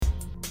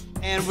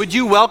And would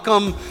you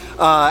welcome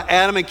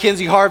Adam and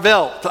Kinsey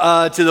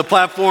Harvelt to the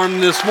platform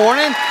this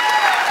morning?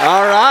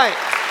 All right.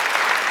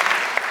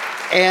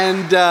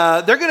 And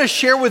they're going to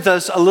share with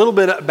us a little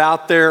bit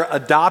about their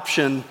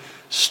adoption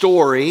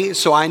story.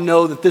 So I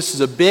know that this is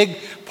a big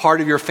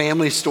part of your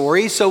family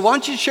story. So why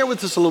don't you share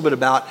with us a little bit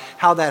about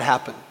how that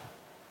happened?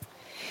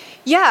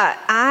 Yeah,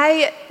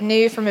 I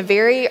knew from a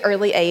very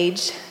early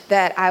age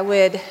that I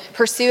would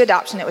pursue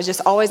adoption. It was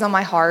just always on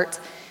my heart.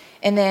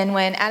 And then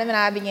when Adam and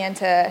I began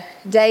to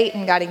date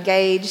and got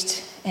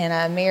engaged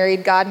and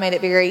married, God made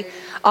it very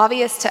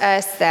obvious to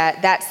us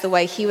that that's the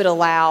way He would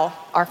allow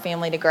our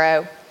family to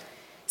grow.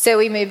 So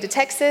we moved to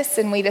Texas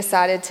and we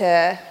decided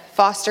to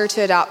foster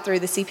to adopt through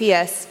the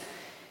CPS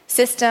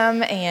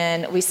system,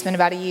 and we spent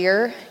about a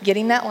year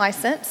getting that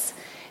license.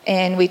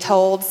 And we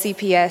told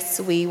CPS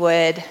we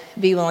would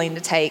be willing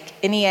to take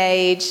any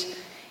age,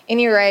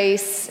 any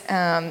race,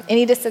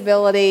 any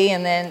disability,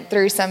 and then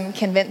through some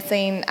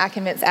convincing, I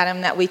convinced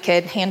Adam that we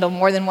could handle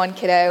more than one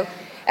kiddo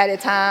at a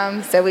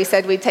time. So we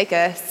said we'd take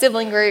a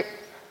sibling group.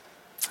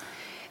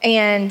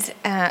 And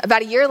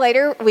about a year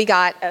later, we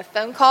got a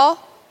phone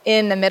call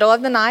in the middle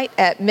of the night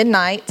at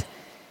midnight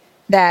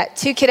that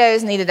 2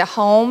 kiddos needed a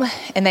home,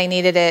 and they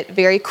needed it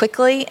very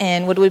quickly,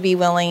 and would we be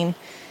willing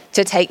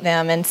to take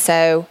them. And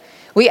so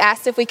we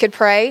asked if we could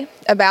pray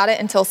about it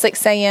until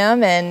 6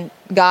 a.m., and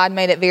God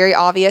made it very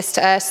obvious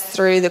to us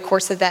through the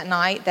course of that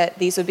night that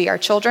these would be our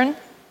children.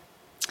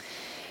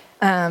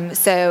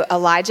 So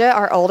Elijah,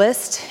 our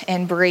oldest,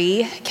 and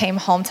Bree came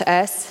home to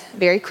us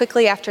very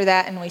quickly after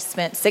that, and we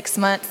spent 6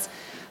 months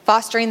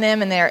fostering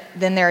them, and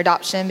then their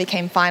adoption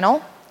became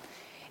final.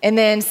 And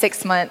then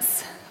 6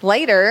 months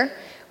later,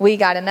 we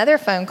got another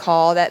phone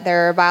call that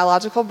their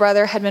biological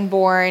brother had been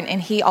born,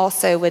 and he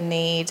also would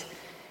need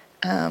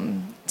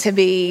to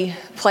be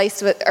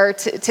placed with, or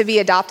to be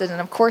adopted.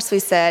 And of course we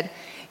said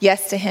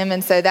yes to him.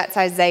 And so that's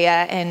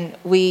Isaiah. And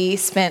we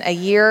spent a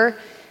year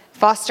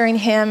fostering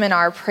him, and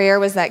our prayer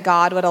was that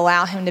God would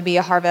allow him to be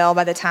a Harvell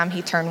by the time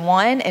he turned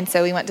 1. And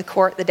so we went to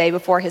court the day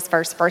before his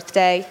first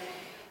birthday,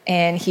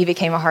 and he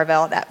became a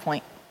Harvell at that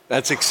point.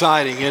 That's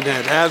exciting, isn't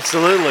it?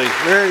 Absolutely.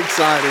 Very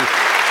exciting.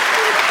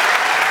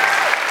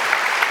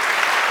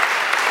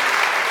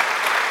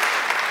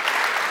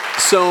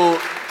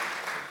 So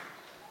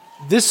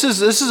this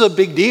is a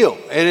big deal,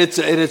 and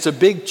it's a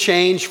big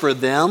change for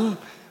them.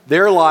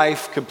 Their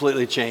life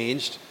completely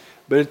changed,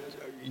 but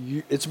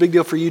it's a big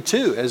deal for you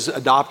too as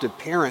adoptive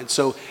parents.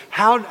 So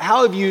how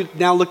have you,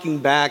 now looking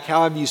back,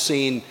 how have you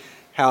seen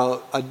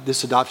how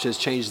this adoption has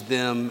changed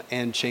them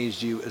and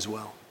changed you as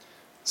well?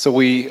 So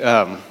we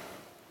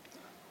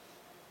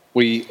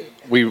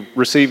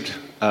received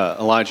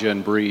Elijah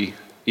and Bree.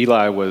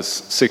 Eli was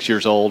 6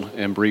 years old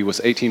and Bree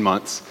was 18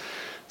 months.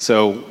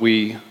 So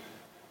we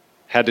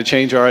had to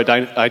change our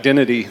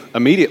identity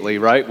immediately,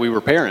 right? We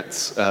were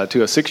parents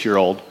to a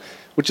 6-year-old,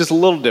 which is a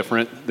little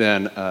different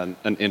than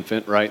an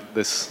infant, right?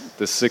 This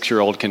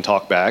 6-year-old can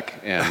talk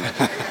back and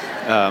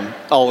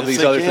all of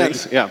these other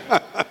things. Yeah.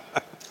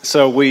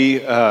 So we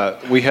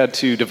had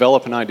to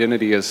develop an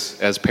identity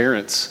as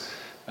parents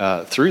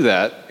through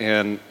that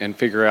and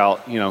figure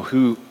out,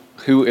 who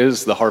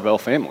is the Harvell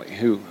family?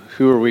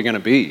 Who are we going to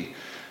be?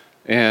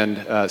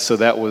 And so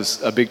that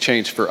was a big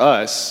change for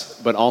us,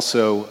 but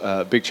also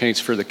a big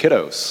change for the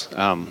kiddos.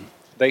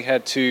 They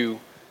had to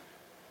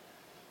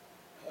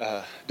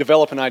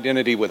develop an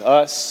identity with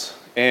us,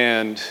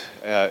 and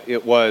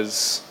it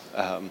was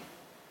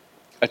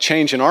a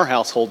change in our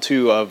household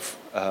too of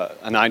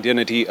an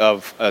identity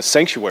of a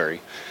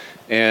sanctuary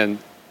and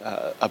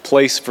a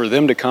place for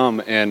them to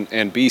come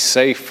and be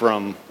safe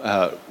from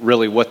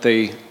really what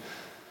they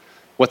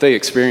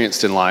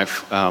experienced in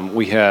life.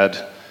 We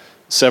had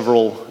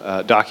several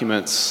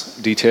documents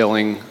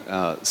detailing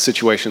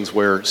situations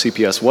where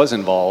CPS was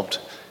involved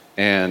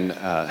and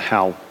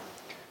how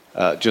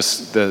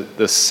just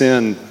the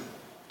sin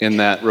in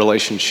that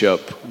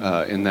relationship,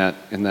 in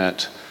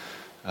that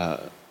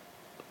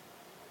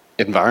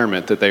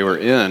environment that they were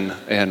in,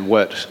 and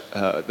what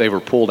they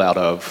were pulled out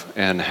of,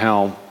 and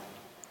how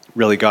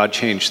really God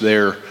changed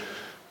their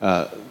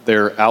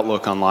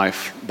outlook on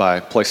life by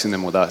placing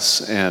them with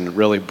us, and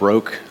really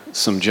broke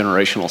some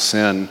generational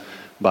sin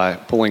by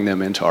pulling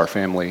them into our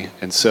family.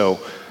 And so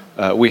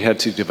we had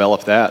to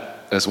develop that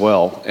as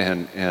well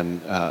and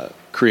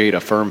create a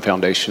firm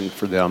foundation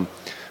for them.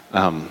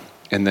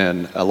 And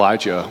then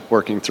Elijah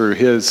working through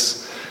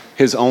his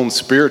own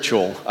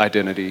spiritual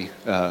identity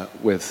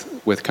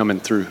with coming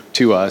through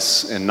to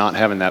us and not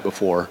having that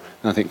before.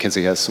 And I think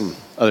Kinsey has some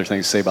other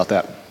things to say about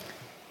that.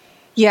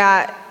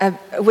 Yeah,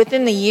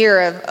 within the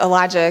year of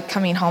Elijah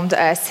coming home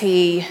to us,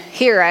 he,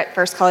 here at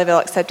First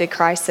Colleyville, accepted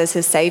Christ as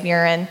his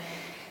Savior. And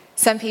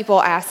some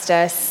people asked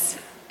us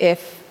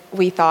if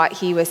we thought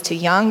he was too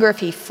young or if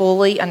he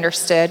fully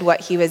understood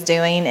what he was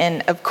doing.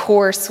 And of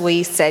course,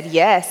 we said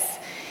yes.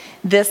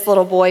 This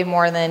little boy,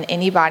 more than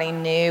anybody,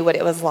 knew what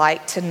it was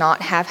like to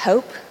not have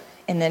hope,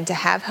 and then to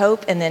have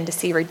hope, and then to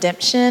see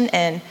redemption.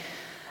 And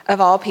of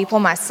all people,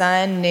 my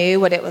son knew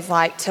what it was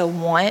like to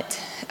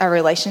want a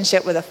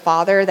relationship with a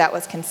father that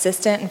was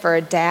consistent and for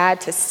a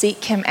dad to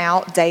seek him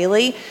out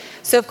daily.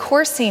 So of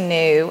course he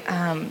knew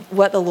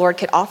what the Lord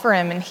could offer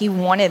him, and he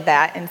wanted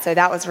that. And so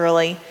that was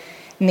really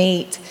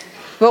neat.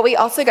 But we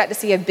also got to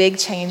see a big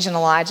change in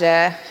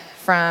Elijah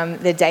from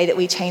the day that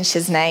we changed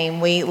his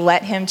name. We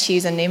let him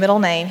choose a new middle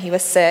name. He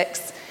was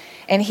 6,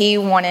 and he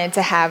wanted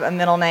to have a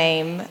middle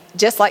name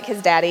just like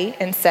his daddy,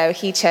 and so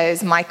he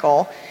chose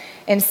Michael.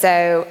 And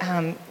so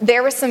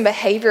there was some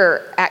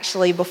behavior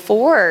actually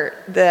before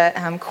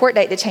the court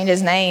date to change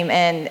his name.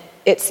 And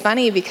it's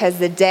funny because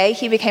the day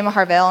he became a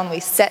Harvell and we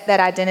set that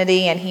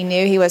identity and he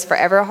knew he was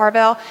forever a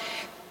Harvell,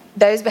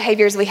 those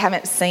behaviors we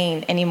haven't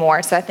seen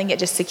anymore. So I think it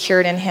just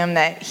secured in him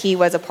that he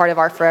was a part of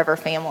our forever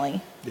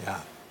family. Yeah.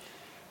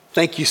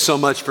 Thank you so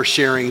much for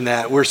sharing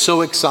that. We're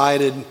so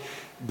excited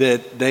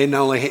that they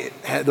not only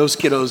those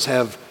kiddos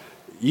have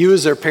you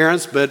as their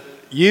parents, but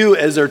you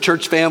as their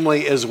church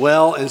family as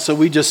well. And so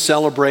we just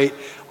celebrate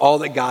all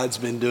that God's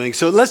been doing.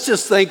 So let's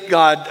just thank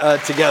God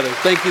together.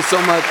 Thank you so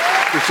much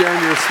for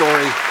sharing your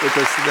story with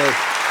us today.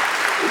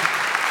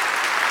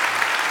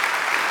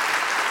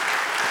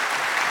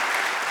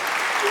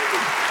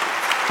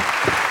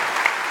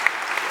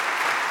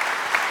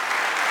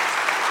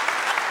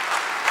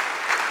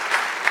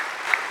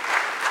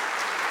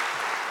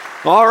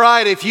 All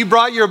right, if you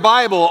brought your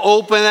Bible,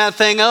 open that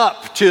thing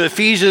up to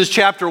Ephesians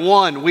chapter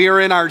 1. We are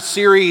in our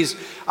series,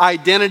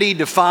 Identity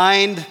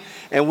Defined,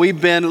 and we've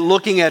been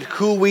looking at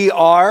who we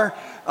are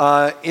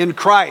in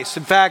Christ.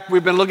 In fact,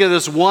 we've been looking at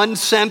this one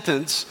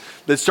sentence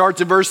that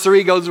starts at verse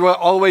 3, goes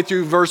all the way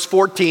through verse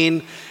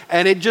 14,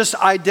 and it just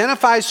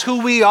identifies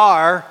who we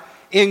are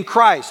in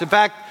Christ. In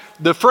fact,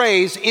 the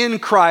phrase in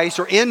Christ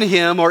or in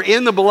Him or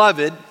in the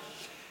Beloved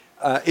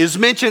is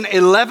mentioned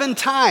 11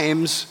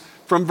 times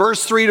from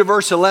verse 3 to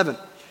verse 11,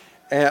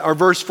 or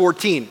verse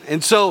 14.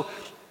 And so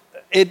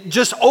it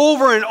just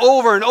over and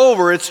over and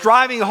over, it's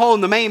driving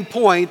home the main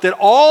point that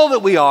all that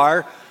we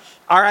are,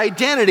 our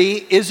identity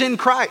is in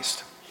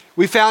Christ.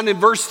 We found in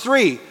verse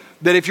 3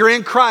 that if you're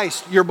in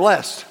Christ, you're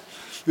blessed.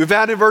 We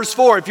found in verse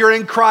 4, if you're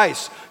in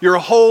Christ, you're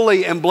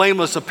holy and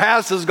blameless. The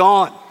past is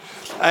gone.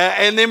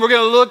 And then we're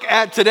going to look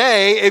at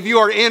today, if you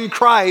are in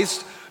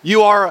Christ,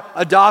 you are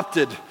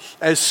adopted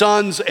as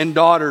sons and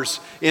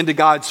daughters into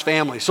God's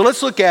family. So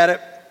let's look at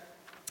it.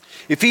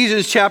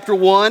 Ephesians chapter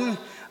 1,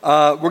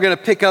 we're going to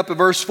pick up at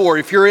verse 4.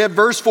 If you're at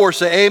verse 4,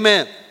 say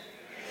amen.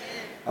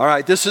 Amen. All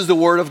right, this is the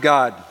word of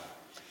God.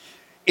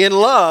 In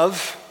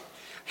love,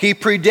 He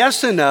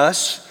predestined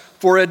us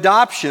for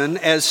adoption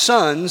as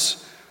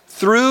sons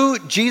through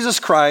Jesus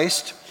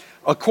Christ,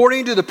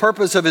 according to the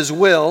purpose of His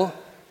will,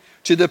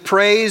 to the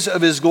praise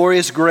of His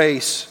glorious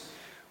grace,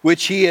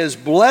 which He has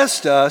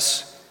blessed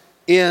us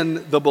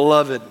in the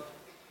Beloved.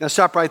 Now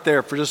stop right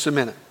there for just a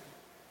minute.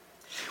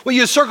 Well,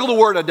 you circle the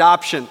word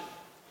adoption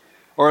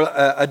or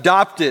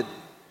adopted.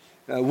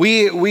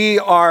 We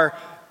are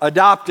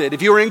adopted.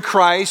 If you were in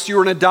Christ, you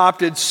were an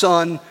adopted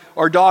son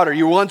or daughter.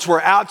 You once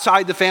were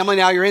outside the family,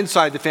 now you're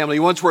inside the family.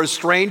 You once were a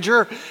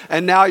stranger,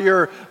 and now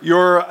you're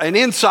an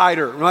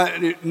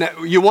insider.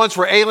 You once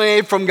were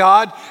alienated from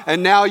God,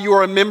 and now you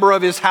are a member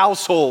of His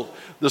household.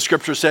 The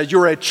scripture says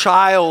you're a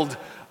child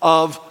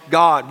of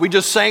God. We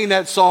just sang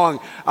that song,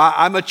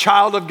 I'm a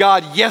child of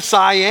God, yes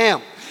I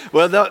am.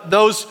 Well,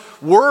 those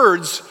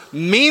words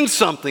mean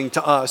something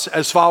to us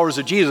as followers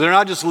of Jesus. They're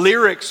not just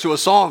lyrics to a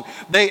song.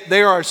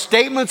 They are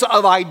statements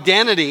of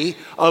identity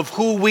of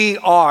who we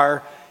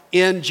are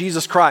in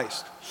Jesus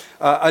Christ.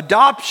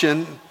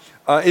 Adoption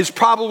is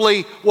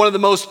probably one of the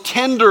most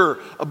tender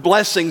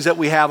blessings that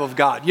we have of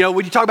God. You know,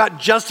 when you talk about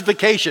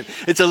justification,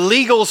 it's a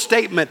legal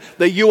statement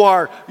that you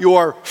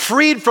are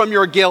freed from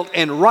your guilt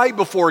and right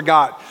before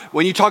God.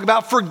 When you talk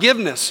about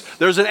forgiveness,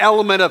 there's an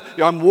element of,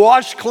 I'm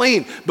washed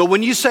clean. But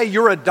when you say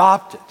you're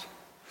adopted,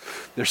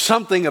 there's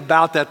something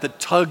about that that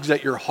tugs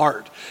at your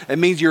heart. It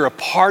means you're a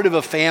part of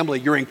a family.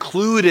 You're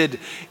included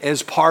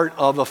as part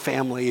of a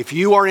family. If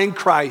you are in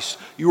Christ,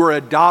 you are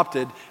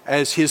adopted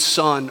as His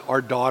son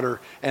or daughter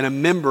and a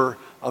member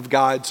of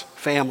God's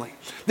family.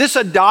 This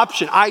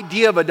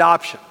idea of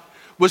adoption,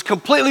 was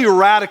completely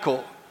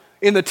radical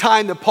in the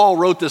time that Paul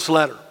wrote this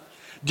letter.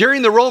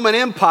 During the Roman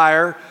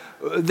Empire,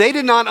 they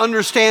did not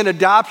understand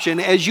adoption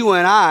as you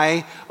and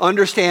I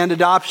understand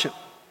adoption.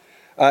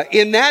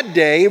 In that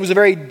day, it was a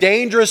very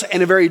dangerous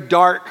and a very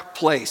dark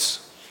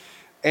place.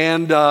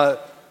 And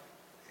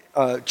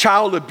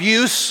child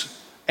abuse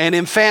and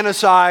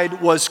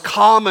infanticide was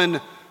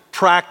common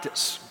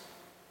practice.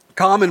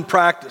 Common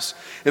practice.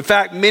 In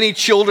fact, many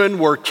children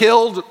were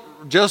killed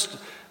just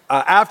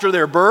after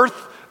their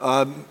birth.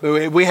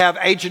 We have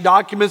ancient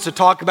documents that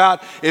talk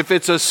about if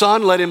it's a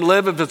son, let him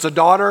live. If it's a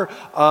daughter,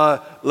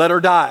 let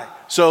her die.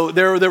 So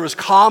there was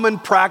common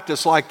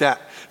practice like that.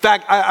 In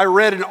fact, I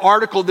read an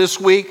article this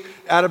week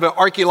out of an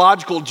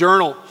archaeological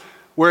journal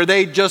where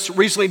they just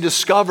recently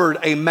discovered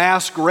a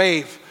mass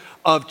grave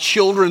of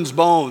children's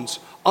bones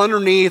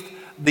underneath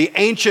the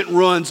ancient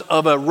ruins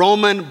of a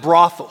Roman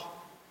brothel.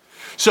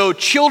 So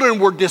children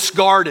were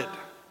discarded.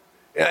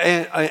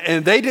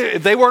 And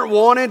if they weren't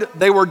wanted,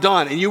 they were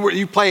done. And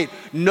you played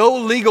no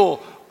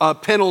legal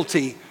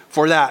penalty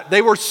for that.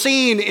 They were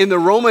seen in the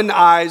Roman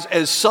eyes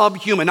as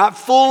subhuman, not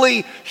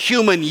fully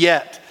human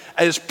yet,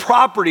 as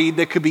property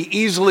that could be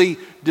easily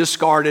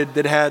discarded,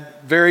 that had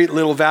very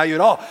little value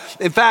at all.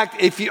 In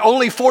fact,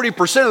 only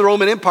 40% of the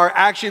Roman Empire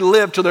actually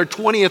lived to their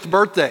 20th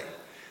birthday.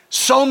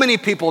 So many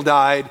people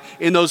died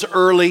in those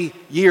early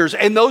years.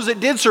 And those that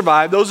did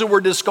survive, those that were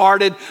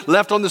discarded,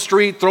 left on the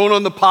street, thrown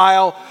on the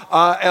pile,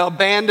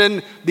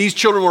 abandoned, these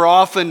children were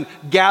often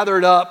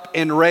gathered up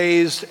and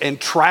raised and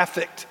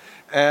trafficked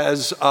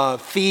as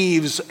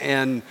thieves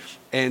and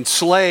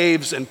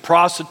slaves and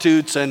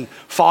prostitutes and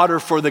fodder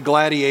for the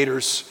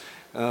gladiators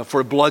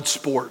for blood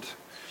sport.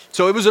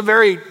 So it was a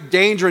very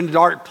dangerous and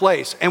dark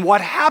place. And what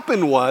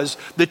happened was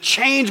the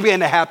change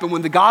began to happen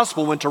when the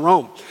gospel went to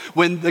Rome.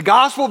 When the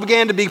gospel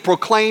began to be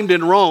proclaimed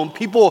in Rome,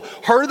 people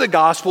heard the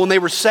gospel and they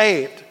were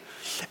saved.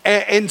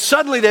 And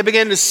suddenly they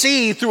began to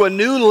see through a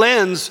new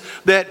lens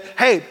that,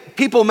 hey,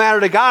 people matter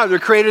to God. They're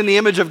created in the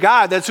image of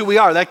God. That's who we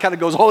are. That kind of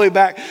goes all the way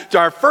back to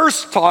our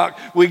first talk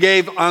we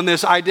gave on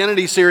this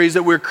identity series,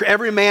 that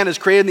every man is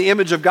created in the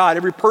image of God.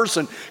 Every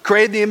person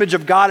created in the image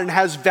of God and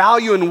has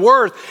value and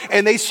worth.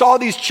 And they saw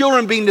these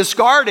children being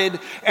discarded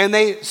and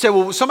they said,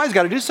 well, somebody's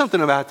got to do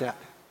something about that.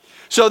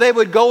 So they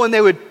would go and they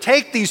would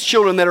take these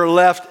children that are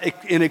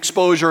left in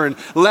exposure and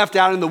left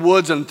out in the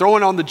woods and throw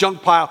it on the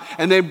junk pile,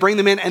 and they'd bring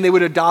them in and they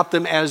would adopt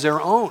them as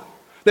their own.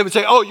 They would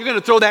say, oh, you're going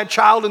to throw that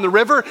child in the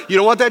river? You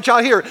don't want that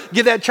child? Here,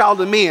 give that child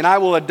to me and I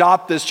will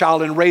adopt this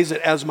child and raise it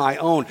as my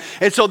own.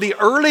 And so the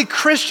early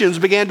Christians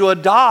began to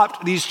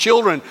adopt these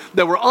children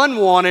that were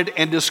unwanted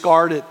and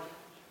discarded.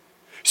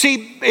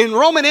 See, in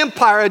Roman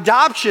Empire,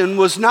 adoption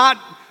was not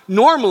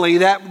normally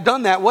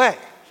done that way.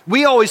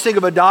 We always think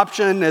of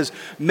adoption as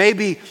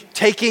maybe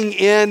taking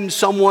in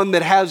someone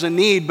that has a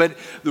need, but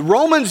the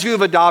Romans' view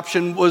of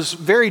adoption was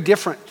very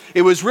different.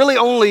 It was really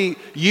only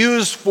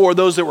used for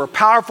those that were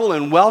powerful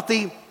and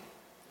wealthy,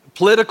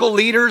 political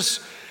leaders.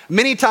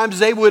 Many times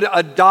they would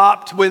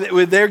adopt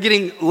when they're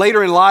getting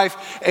later in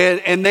life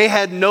and they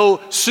had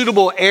no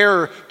suitable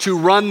heir to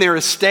run their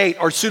estate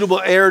or suitable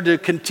heir to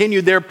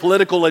continue their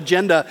political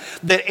agenda,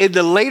 that in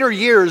the later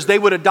years they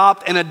would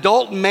adopt an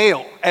adult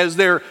male as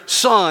their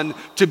son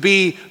to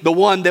be the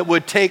one that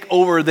would take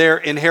over their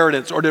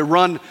inheritance or to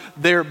run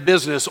their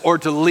business or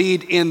to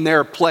lead in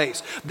their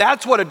place.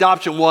 That's what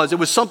adoption was. It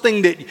was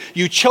something that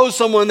you chose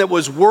someone that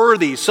was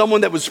worthy,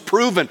 someone that was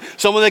proven,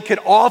 someone that could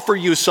offer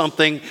you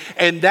something,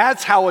 and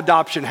that's how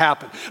adoption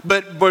happened.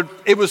 But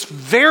it was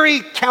very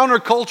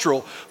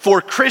countercultural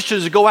for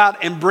Christians to go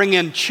out and bring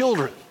in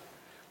children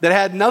that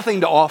had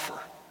nothing to offer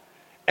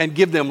and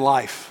give them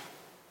life.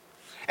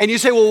 And you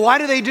say, well, why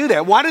do they do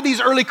that? Why do these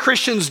early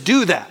Christians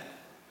do that?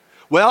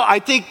 Well, I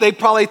think they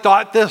probably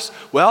thought this.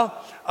 Well,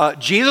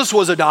 Jesus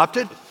was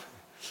adopted.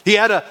 He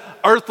had an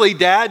earthly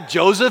dad,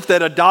 Joseph,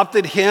 that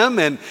adopted him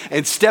and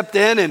stepped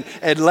in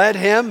and led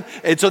him.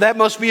 And so that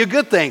must be a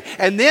good thing.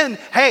 And then,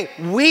 hey,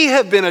 we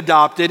have been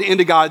adopted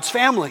into God's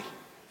family.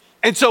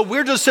 And so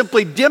we're just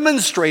simply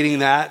demonstrating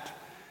that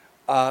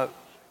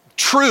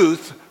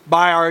truth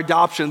by our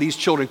adoption of these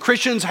children.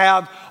 Christians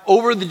have,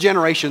 over the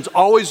generations,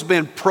 always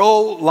been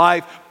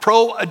pro-life,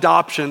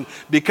 pro-adoption,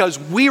 because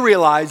we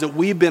realize that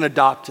we've been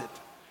adopted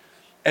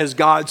as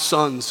God's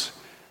sons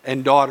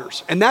and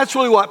daughters. And that's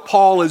really what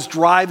Paul is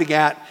driving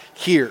at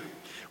here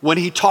when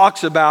he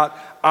talks about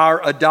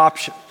our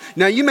adoption.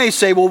 Now you may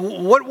say, well,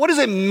 what does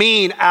it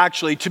mean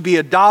actually to be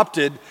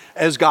adopted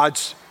as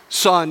God's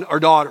son or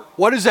daughter?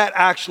 What does that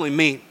actually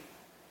mean?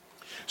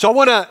 So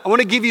I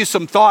want to give you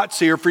some thoughts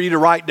here for you to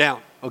write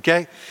down.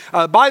 Okay.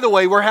 By the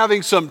way, we're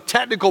having some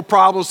technical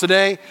problems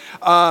today.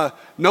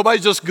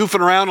 Nobody's just goofing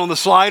around on the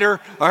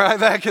slider. All right,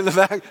 back in the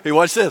back. Hey,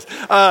 watch this.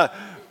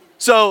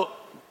 So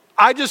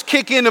I just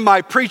kick into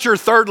my preacher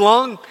third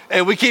lung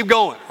and we keep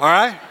going. All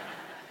right.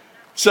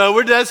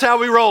 So that's how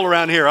we roll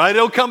around here. I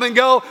don't come and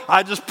go.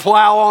 I just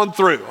plow on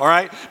through. All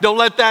right. Don't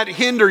let that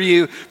hinder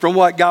you from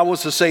what God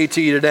wants to say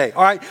to you today.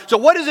 All right. So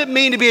what does it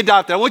mean to be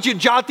adopted? I want you to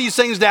jot these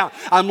things down.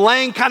 I'm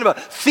laying kind of a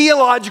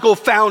theological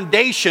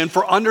foundation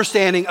for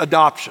understanding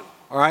adoption.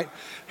 All right.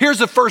 Here's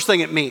the first thing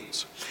it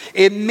means.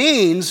 It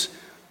means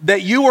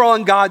that you were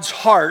on God's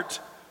heart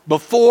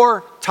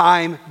before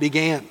time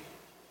began.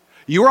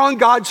 You were on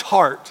God's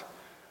heart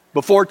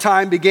before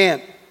time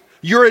began.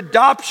 Your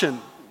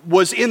adoption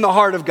was in the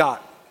heart of God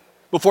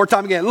before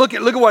time began. Look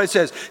at what it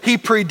says. He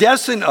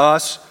predestined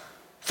us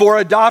for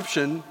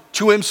adoption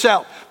to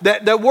himself.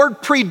 That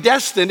word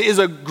predestined is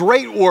a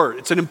great word.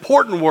 It's an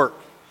important word.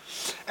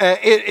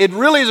 It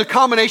really is a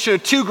combination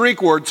of two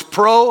Greek words,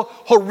 pro,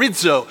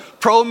 horizo.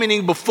 Pro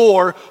meaning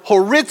before,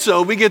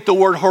 horizo we get the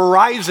word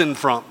horizon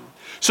from.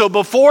 So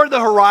before the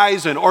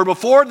horizon or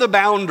before the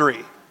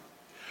boundary,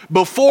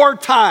 before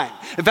time.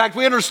 In fact,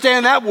 we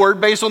understand that word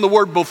based on the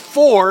word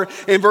before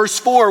in verse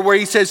 4 where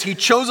he says he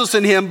chose us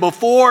in him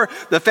before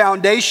the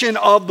foundation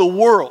of the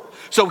world.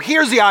 So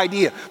here's the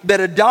idea that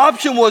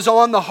adoption was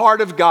on the heart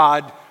of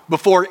God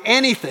before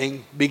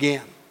anything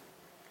began.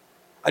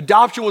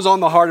 Adoption was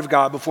on the heart of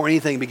God before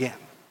anything began.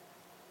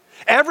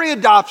 Every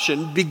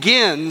adoption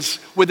begins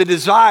with a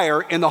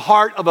desire in the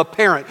heart of a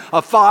parent,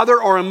 a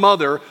father or a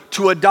mother,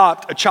 to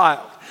adopt a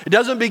child. It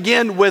doesn't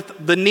begin with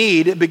the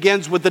need, it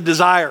begins with the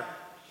desire.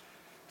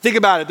 Think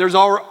about it. There's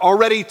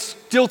already,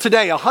 still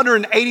today,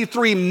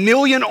 183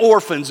 million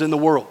orphans in the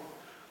world.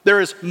 There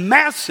is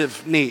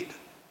massive need,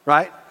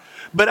 right?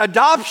 But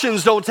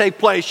adoptions don't take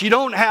place. You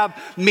don't have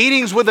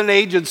meetings with an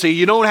agency.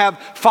 You don't have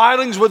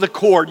filings with a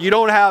court. You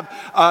don't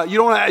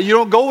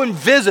go and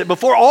visit.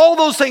 Before all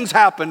those things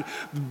happen,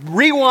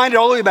 rewind it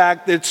all the way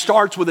back. It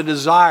starts with a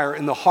desire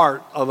in the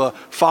heart of a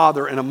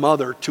father and a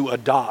mother to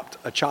adopt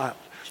a child.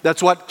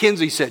 That's what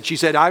Kinsey said. She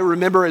said, I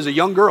remember as a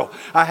young girl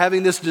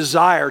having this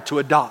desire to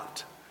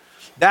adopt.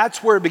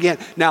 That's where it began.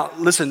 Now,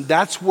 listen,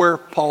 that's where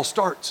Paul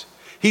starts.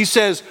 He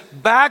says,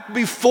 back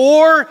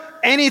before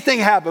anything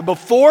happened,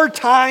 before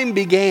time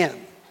began,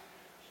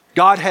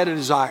 God had a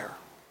desire.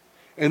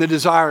 And the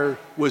desire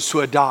was to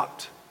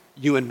adopt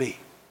you and me.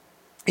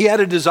 He had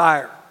a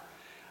desire.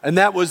 And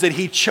that was that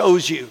he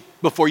chose you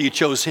before you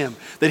chose him.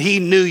 That he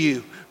knew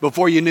you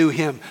before you knew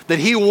him. That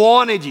he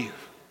wanted you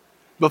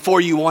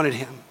before you wanted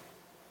him.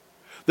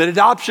 That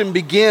adoption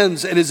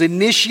begins and is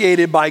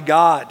initiated by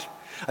God.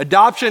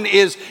 Adoption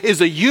is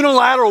a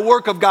unilateral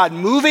work of God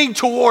moving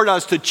toward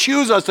us to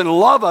choose us and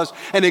love us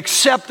and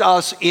accept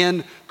us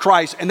in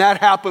Christ. And that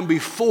happened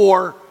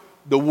before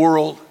the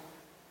world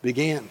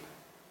began.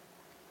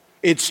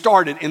 It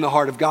started in the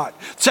heart of God.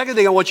 Second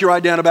thing I want you to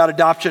write down about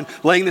adoption,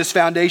 laying this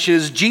foundation,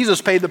 is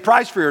Jesus paid the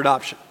price for your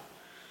adoption.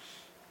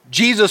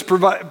 Jesus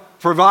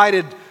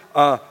provided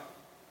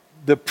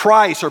the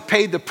price, or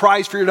paid the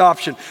price for your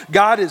adoption.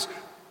 God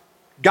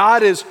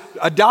is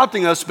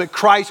adopting us, but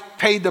Christ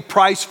paid the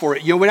price for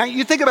it. You know, when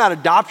you think about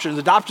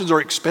adoptions are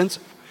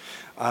expensive.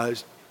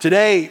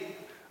 Today,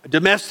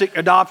 domestic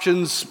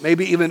adoptions,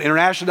 maybe even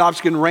international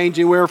adoptions, can range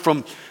anywhere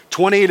from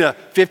 $20,000 to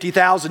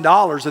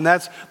 $50,000, and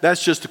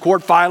that's just the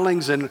court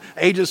filings and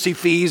agency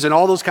fees and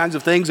all those kinds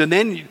of things. And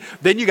then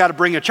you got to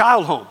bring a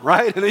child home,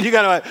 right? And then you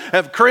got to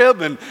have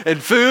crib and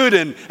food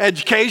and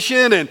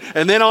education, and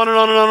then on and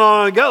on and on and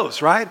on it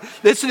goes, right?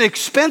 It's an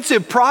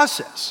expensive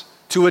process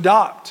to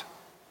adopt.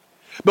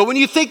 But when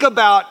you think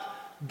about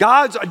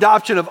God's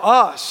adoption of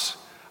us,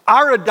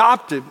 our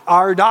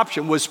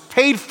adoption was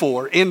paid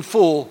for in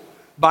full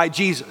by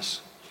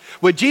Jesus.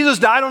 When Jesus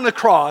died on the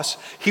cross,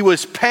 he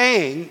was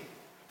paying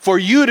for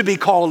you to be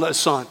called a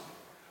son,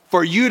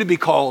 for you to be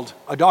called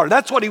a daughter.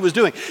 That's what he was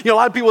doing. You know, a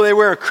lot of people, they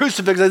wear a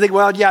crucifix. They think,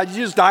 well, yeah,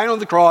 Jesus died on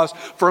the cross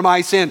for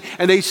my sin.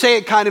 And they say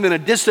it kind of in a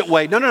distant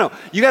way. No.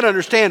 You got to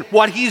understand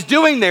what he's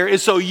doing there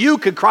is so you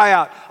could cry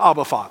out,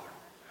 Abba, Father.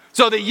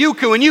 So that you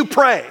can, when you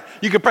pray,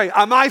 you can pray,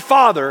 my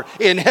Father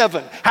in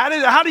heaven.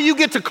 How do you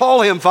get to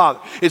call him Father?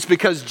 It's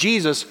because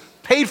Jesus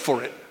paid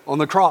for it on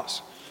the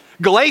cross.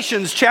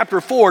 Galatians chapter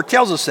 4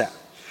 tells us that.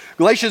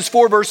 Galatians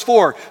 4 verse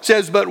 4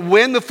 says, but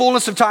when the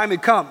fullness of time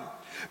had come,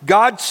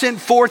 God sent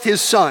forth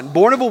his Son,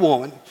 born of a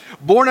woman,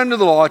 born under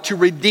the law, to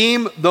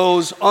redeem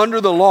those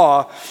under the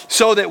law,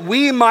 so that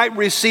we might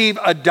receive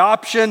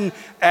adoption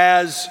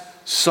as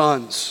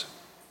sons.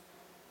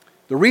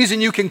 The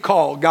reason you can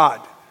call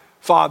God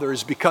Father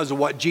is because of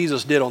what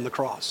Jesus did on the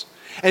cross.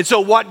 And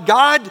so what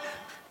God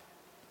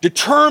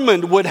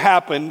determined would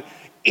happen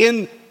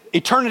in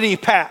eternity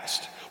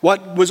past,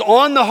 what was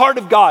on the heart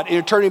of God in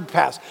eternity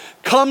past,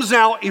 comes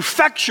now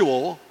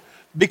effectual,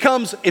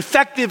 becomes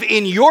effective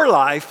in your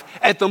life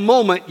at the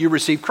moment you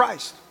receive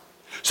Christ.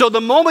 So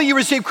the moment you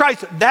receive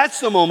Christ, that's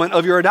the moment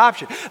of your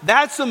adoption.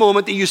 That's the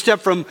moment that you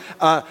step from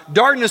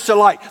darkness to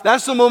light.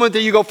 That's the moment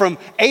that you go from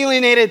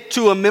alienated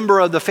to a member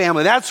of the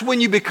family. That's when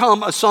you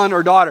become a son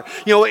or daughter.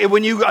 You know,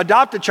 when you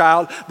adopt a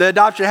child, the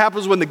adoption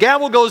happens when the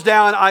gavel goes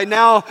down. I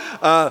now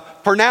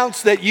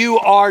pronounce that you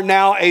are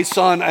now a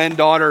son and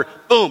daughter.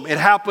 Boom, it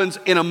happens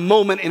in a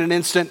moment, in an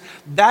instant.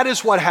 That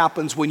is what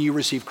happens when you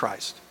receive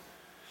Christ.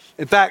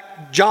 In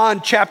fact,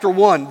 John chapter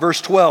 1,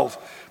 verse 12,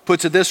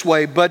 puts it this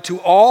way, but to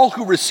all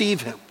who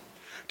receive him,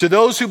 to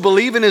those who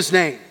believe in his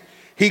name,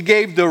 he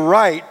gave the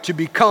right to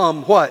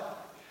become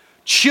what?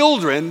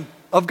 Children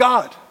of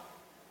God.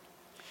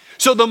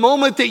 So the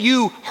moment that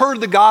you heard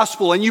the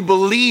gospel and you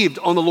believed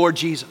on the Lord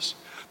Jesus,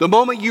 the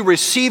moment you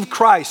received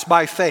Christ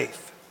by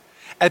faith,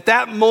 at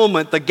that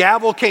moment the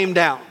gavel came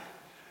down,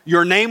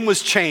 your name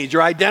was changed,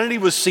 your identity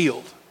was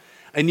sealed,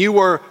 and you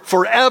were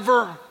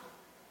forever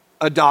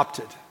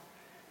adopted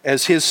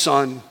as his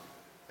son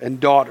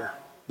and daughter.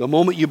 The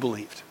moment you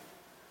believed.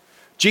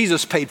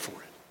 Jesus paid for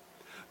it.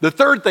 The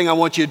third thing I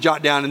want you to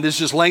jot down, and this is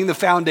just laying the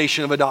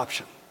foundation of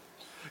adoption.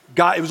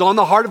 God, it was on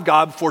the heart of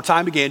God before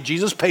time began.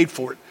 Jesus paid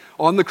for it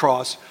on the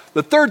cross.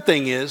 The third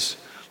thing is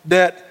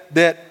that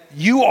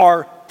you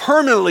are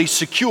permanently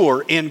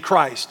secure in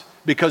Christ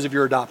because of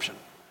your adoption.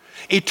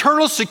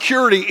 Eternal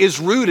security is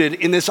rooted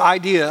in this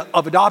idea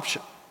of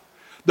adoption.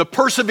 The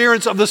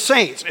perseverance of the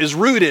saints is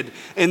rooted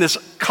in this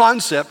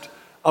concept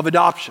of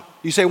adoption.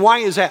 You say, why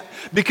is that?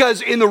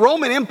 Because in the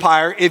Roman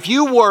Empire, if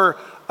you were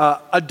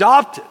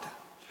adopted,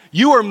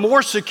 you were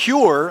more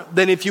secure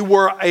than if you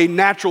were a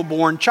natural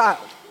born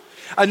child.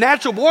 a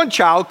natural born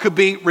child could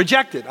be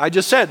rejected. I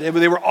just said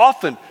they were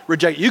often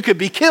rejected. You could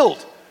be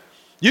killed.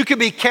 You could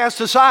be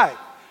cast aside.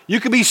 You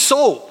could be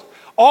sold.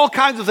 All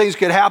kinds of things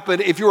could happen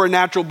if you were a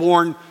natural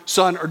born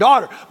son or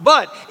daughter.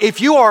 But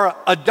if you are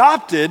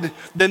adopted,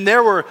 then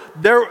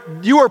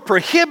you are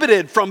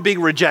prohibited from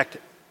being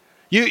rejected.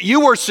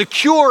 You were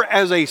secure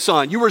as a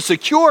son. You were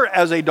secure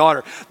as a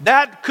daughter.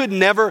 That could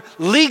never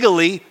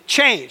legally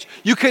change.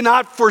 You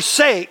cannot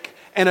forsake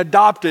an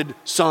adopted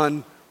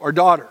son or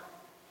daughter.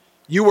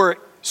 You were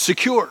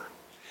secure.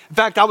 In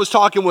fact, I was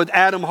talking with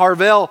Adam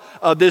Harvell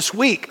this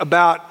week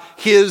about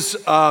his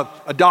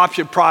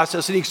adoption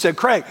process, and he said,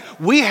 Craig,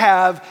 we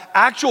have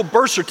actual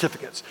birth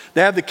certificates.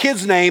 They have the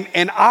kid's name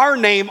and our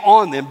name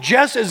on them,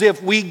 just as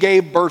if we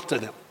gave birth to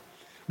them.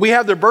 We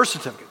have their birth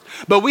certificates.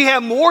 But we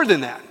have more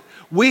than that.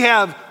 We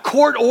have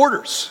court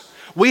orders.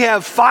 We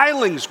have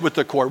filings with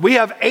the court. We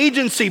have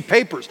agency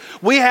papers.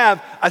 We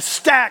have a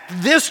stack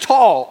this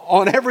tall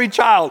on every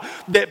child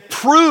that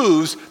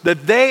proves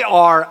that they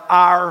are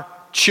our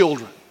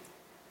children.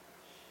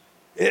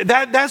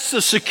 That's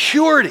the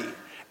security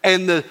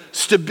and the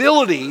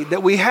stability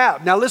that we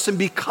have. Now listen,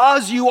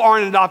 because you are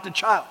an adopted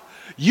child,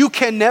 you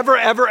can never,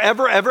 ever,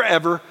 ever, ever,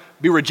 ever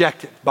be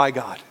rejected by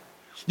God.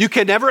 You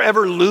can never,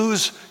 ever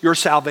lose your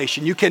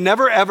salvation. You can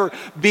never, ever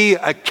be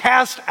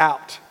cast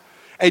out.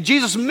 And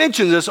Jesus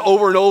mentions this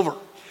over and over.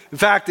 In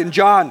fact, in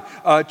John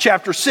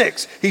chapter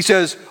 6, he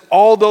says,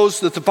 all those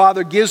that the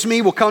Father gives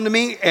me will come to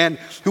me, and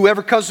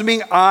whoever comes to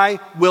me, I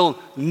will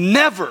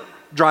never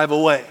drive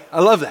away.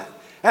 I love that.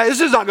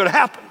 This is not going to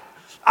happen.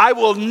 I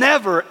will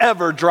never,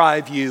 ever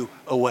drive you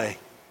away.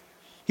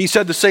 He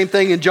said the same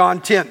thing in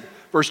John 10,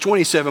 verse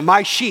 27.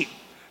 My sheep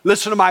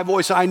listen to my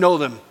voice, I know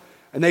them,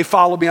 and they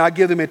follow me. I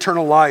give them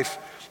eternal life,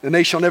 and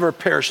they shall never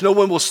perish. No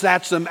one will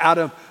snatch them out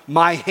of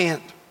my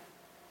hand.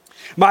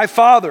 My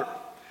Father,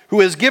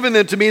 who has given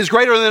them to me, is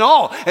greater than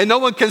all, and no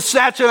one can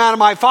snatch them out of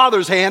my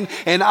Father's hand,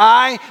 and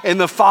I and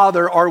the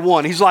Father are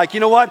one. He's like, you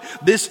know what?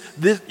 This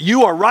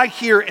you are right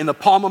here in the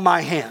palm of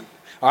my hand.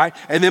 All right,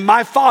 and then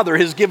my Father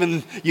has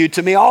given you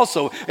to me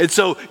also. And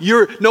so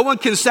no one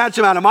can snatch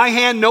them out of my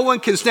hand. No one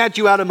can snatch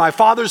you out of my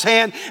Father's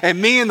hand. And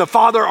me and the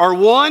Father are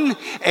one,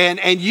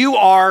 and you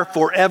are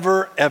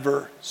forever,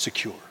 ever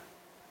secure.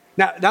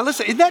 Now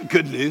listen, isn't that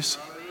good news?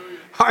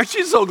 Aren't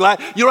you so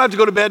glad? You don't have to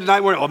go to bed tonight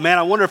worrying, oh man,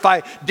 I wonder if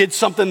I did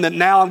something that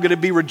now I'm going to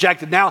be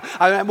rejected. Now,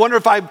 I wonder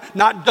if I've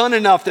not done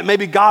enough that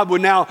maybe God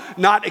would now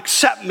not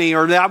accept me,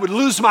 or that I would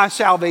lose my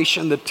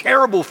salvation. The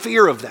terrible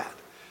fear of that.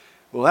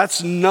 Well,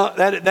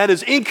 that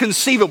is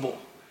inconceivable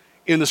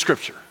in the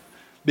scripture,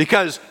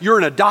 because you're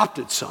an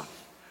adopted son.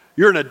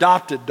 You're an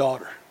adopted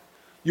daughter.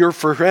 You're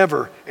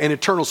forever and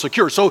eternal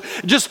secure. So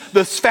just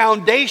the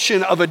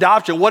foundation of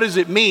adoption, what does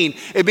it mean?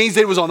 It means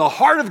that it was on the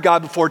heart of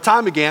God before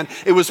time began.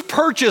 It was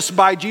purchased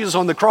by Jesus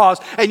on the cross,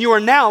 and you are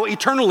now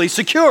eternally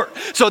secure.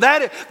 So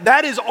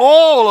that is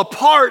all a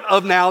part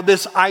of now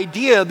this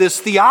idea, this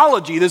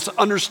theology, this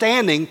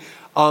understanding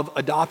of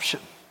adoption.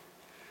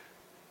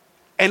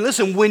 And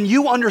listen, when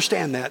you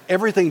understand that,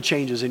 everything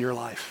changes in your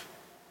life.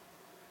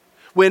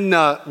 When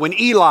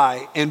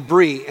Eli and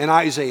Bree and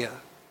Isaiah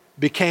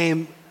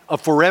became a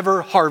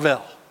forever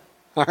Harvell,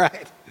 all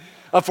right?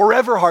 A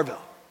forever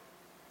Harvell.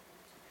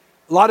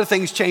 A lot of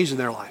things changed in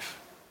their life.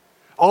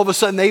 All of a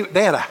sudden,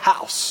 they had a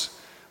house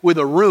with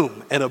a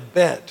room and a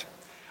bed.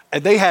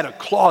 And they had a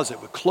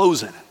closet with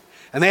clothes in it.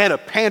 And they had a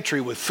pantry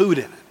with food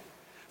in it.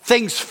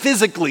 Things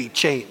physically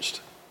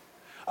changed.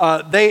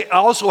 They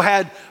also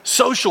had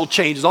social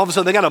changes. All of a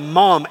sudden, they got a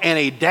mom and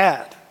a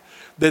dad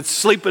that's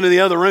sleeping in the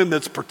other room,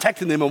 that's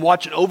protecting them and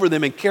watching over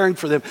them and caring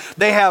for them.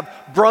 They have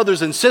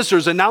brothers and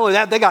sisters, and not only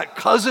that, they got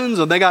cousins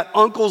and they got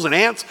uncles and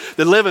aunts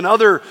that live in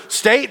other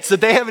states that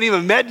they haven't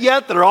even met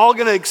yet, that are all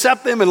going to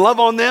accept them and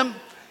love on them.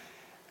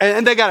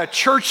 And they got a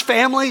church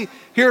family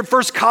here at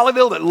First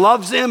Colleyville that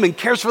loves them and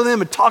cares for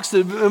them and talks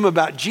to them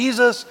about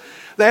Jesus.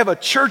 They have a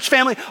church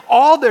family.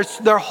 All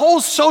their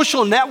whole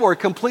social network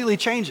completely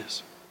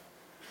changes.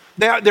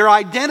 Their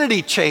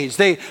identity changed.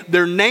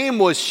 Their name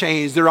was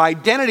changed. Their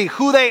identity,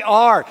 who they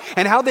are,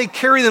 and how they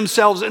carry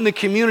themselves in the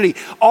community.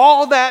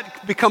 All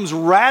that becomes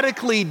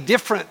radically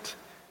different,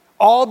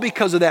 all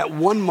because of that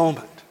one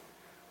moment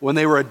when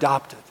they were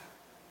adopted.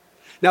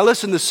 Now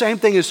listen, the same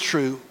thing is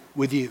true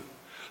with you.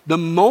 The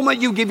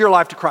moment you give your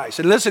life to Christ,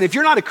 and listen, if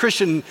you're not a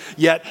Christian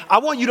yet, I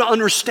want you to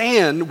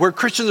understand where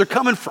Christians are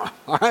coming from,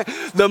 all right?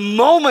 The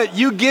moment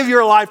you give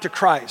your life to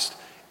Christ,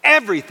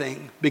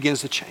 everything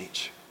begins to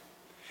change.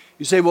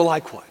 You say, well,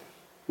 like what?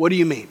 What do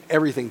you mean?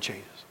 Everything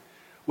changes.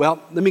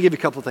 Well, let me give you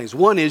a couple of things.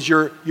 One is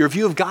your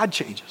view of God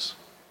changes.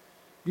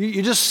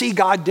 You just see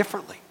God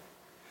differently.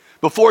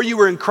 Before you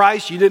were in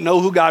Christ, you didn't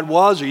know who God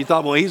was, or you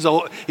thought, well, he's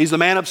the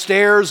man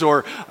upstairs,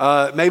 or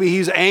maybe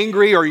he's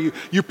angry, or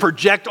you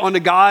project onto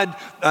God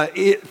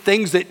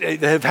things that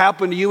have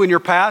happened to you in your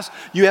past.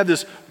 You have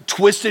this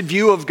twisted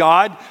view of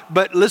God.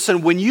 But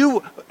listen, when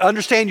you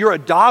understand you're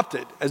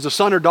adopted as a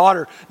son or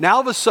daughter, now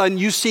all of a sudden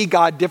you see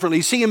God differently.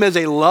 You see him as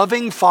a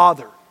loving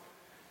father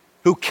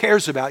who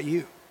cares about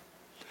you.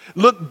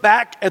 Look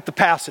back at the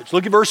passage.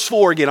 Look at verse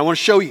 4 again. I want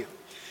to show you.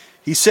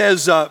 He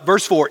says,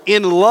 verse 4,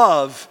 in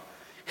love,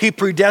 he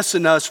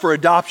predestined us for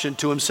adoption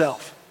to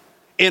himself.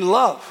 In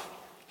love.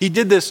 He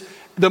did this.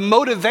 The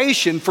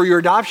motivation for your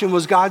adoption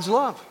was God's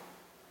love.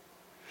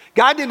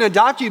 God didn't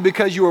adopt you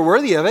because you were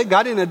worthy of it.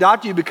 God didn't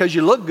adopt you because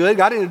you looked good.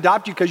 God didn't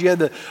adopt you because you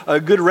had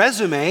a good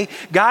resume.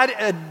 God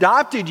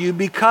adopted you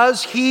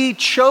because he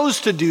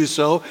chose to do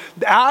so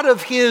out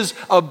of his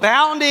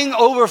abounding,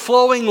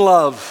 overflowing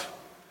love.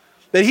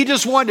 That he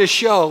just wanted to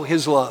show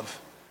his love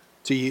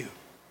to you.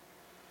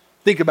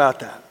 Think about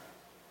that.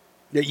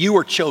 That you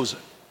were chosen.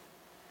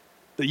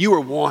 That you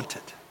were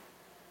wanted.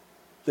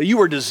 That you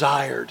were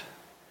desired.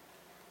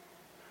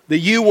 That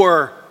you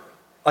were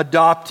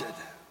adopted.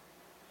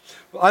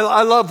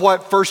 I love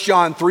what 1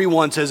 John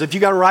 3:1 says. If you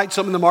got to write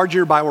something in the margin of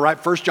your Bible,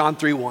 write 1 John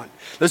 3:1.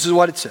 This is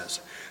what it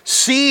says.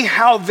 See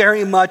how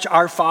very much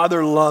our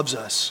Father loves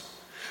us,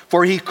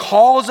 for he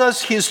calls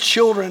us his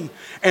children,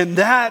 and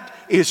that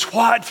is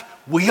what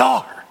we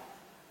are.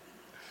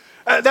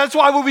 That's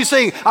why we'll be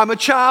saying, I'm a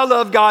child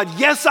of God.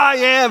 Yes, I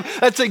am.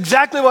 That's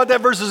exactly what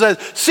that verse says.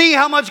 See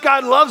how much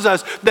God loves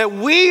us, that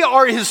we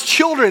are his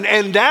children,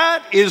 and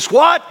that is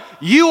what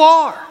you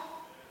are.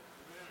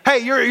 Hey,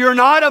 you're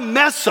not a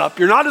mess up.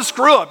 You're not a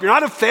screw up. You're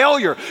not a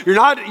failure. You're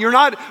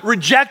not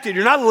rejected.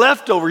 You're not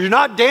leftover. You're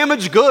not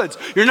damaged goods.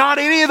 You're not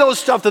any of those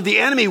stuff that the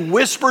enemy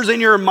whispers in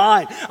your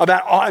mind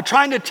about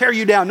trying to tear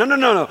you down.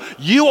 No.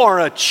 You are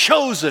a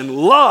chosen,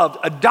 loved,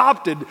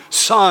 adopted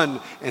son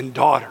and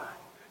daughter.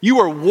 You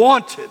are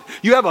wanted.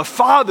 You have a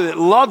Father that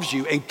loves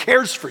you and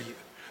cares for you.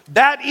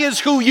 That is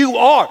who you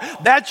are.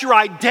 That's your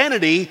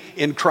identity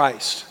in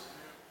Christ.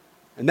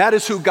 And that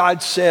is who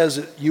God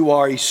says you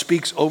are. He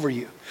speaks over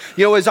you.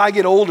 You know, as I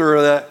get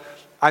older,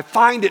 I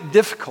find it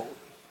difficult.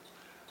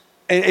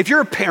 And if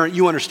you're a parent,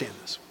 you understand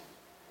this.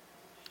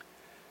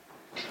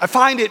 I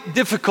find it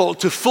difficult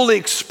to fully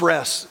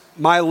express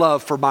my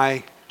love for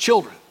my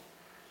children.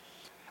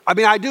 I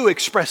mean, I do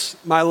express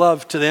my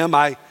love to them.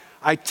 I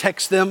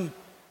text them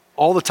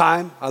all the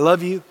time. I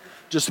love you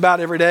just about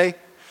every day.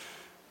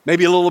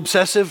 Maybe a little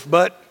obsessive,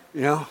 but,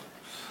 you know.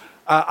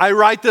 I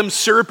write them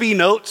syrupy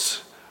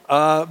notes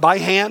by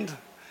hand.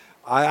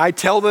 I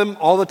tell them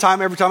all the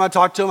time, every time I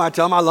talk to them, I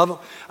tell them I love them.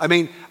 I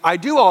mean, I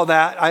do all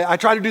that. I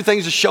try to do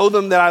things to show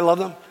them that I love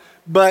them.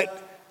 But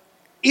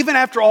even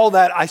after all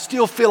that, I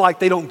still feel like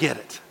they don't get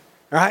it,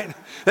 right?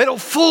 They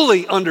don't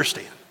fully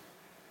understand.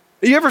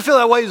 You ever feel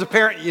that way as a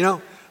parent, you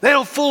know? They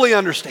don't fully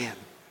understand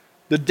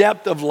the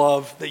depth of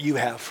love that you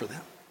have for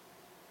them.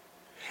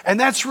 And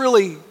that's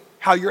really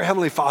how your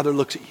Heavenly Father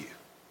looks at you.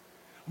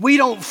 We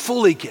don't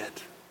fully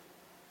get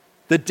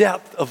the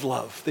depth of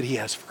love that he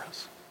has for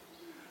us.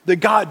 That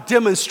God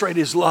demonstrated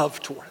his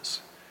love toward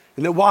us.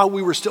 And that while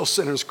we were still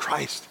sinners,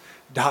 Christ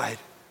died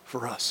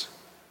for us.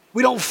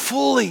 We don't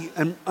fully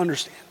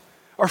understand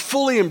or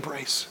fully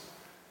embrace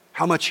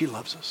how much he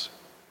loves us.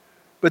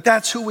 But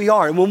that's who we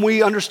are. And when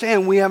we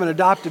understand we have an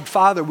adopted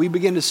Father, we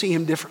begin to see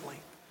him differently.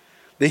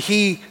 That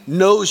he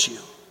knows you,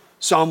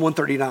 Psalm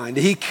 139,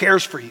 that he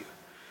cares for you.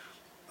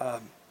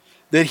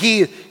 That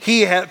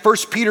he had, 1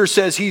 Peter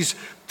says he's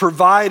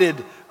provided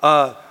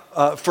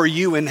for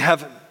you in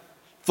heaven.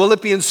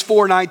 Philippians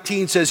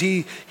 4:19 says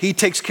he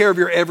takes care of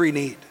your every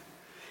need.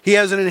 He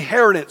has an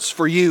inheritance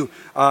for you.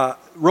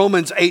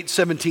 Romans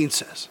 8:17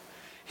 says.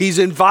 He's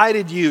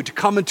invited you to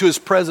come into his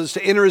presence,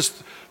 to enter his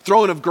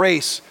throne of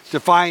grace, to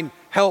find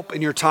help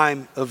in your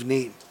time of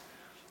need,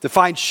 to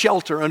find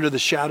shelter under the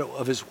shadow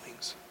of his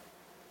wings.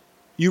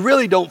 You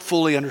really don't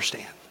fully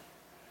understand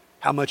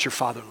how much your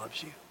Father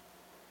loves you.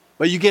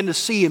 But you begin to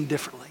see him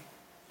differently.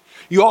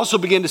 You also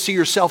begin to see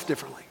yourself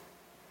differently.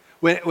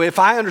 If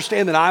I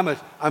understand that I'm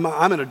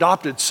an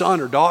adopted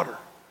son or daughter,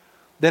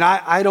 then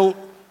I don't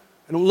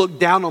look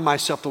down on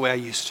myself the way I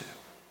used to.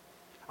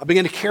 I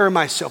begin to carry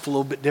myself a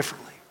little bit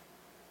differently.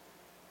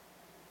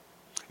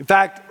 In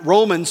fact,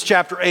 Romans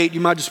chapter 8, you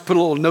might just put a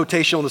little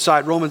notation on the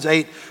side. Romans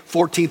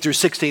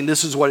 8:14-16,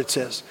 this is what it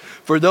says.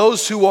 For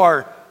those who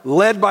are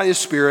led by the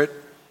Spirit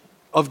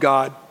of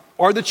God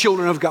are the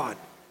children of God.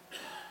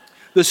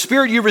 The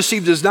Spirit you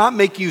received does not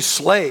make you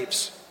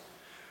slaves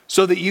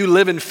so that you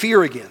live in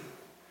fear again.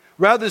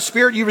 Rather, the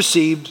Spirit you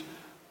received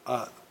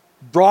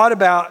brought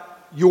about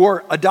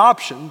your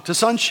adoption to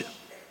sonship.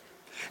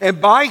 And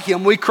by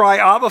him we cry,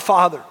 Abba,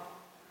 Father.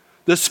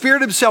 The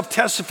Spirit himself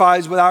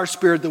testifies with our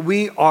spirit that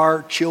we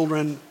are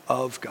children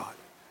of God.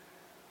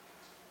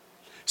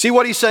 See,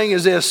 what he's saying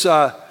is this,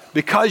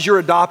 because you're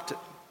adopted,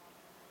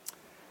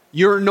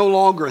 you're no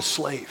longer a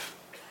slave.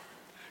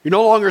 You're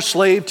no longer a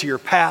slave to your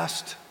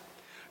past.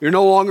 You're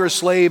no longer a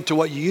slave to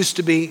what you used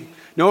to be.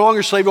 You're no longer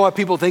a slave to what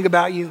people think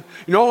about you.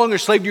 You're no longer a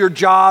slave to your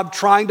job,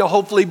 trying to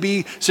hopefully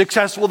be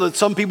successful, that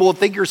some people will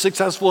think you're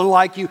successful and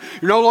like you.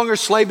 You're no longer a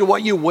slave to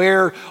what you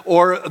wear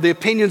or the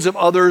opinions of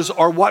others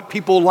or what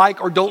people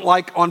like or don't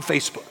like on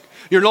Facebook.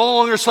 You're no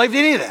longer a slave to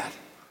any of that.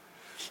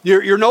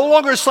 You're no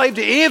longer a slave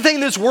to anything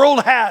this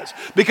world has,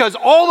 because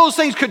all those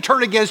things could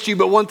turn against you,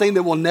 but one thing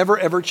that will never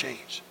ever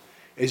change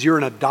is you're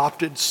an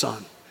adopted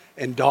son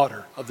and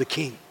daughter of the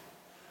King.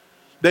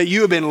 That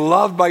you have been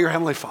loved by your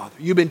Heavenly Father.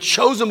 You've been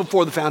chosen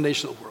before the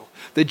foundation of the world.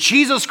 that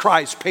Jesus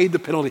Christ paid the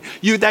penalty.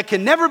 That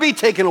can never be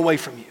taken away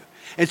from you.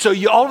 And so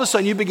all of a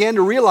sudden you began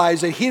to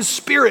realize that his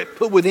Spirit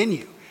put within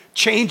you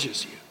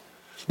changes you.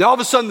 Now all of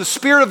a sudden the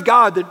Spirit of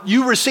God that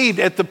you received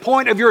at the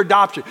point of your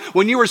adoption,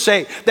 when you were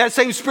saved, that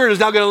same Spirit is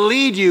now going to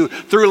lead you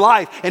through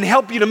life and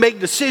help you to make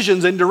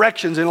decisions and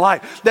directions in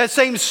life. That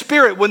same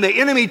Spirit, when the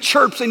enemy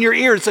chirps in your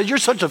ear and says, you're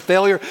such a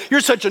failure, you're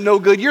such a no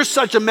good, you're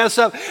such a mess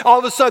up, all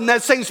of a sudden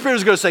that same Spirit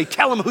is going to say,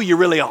 tell him who you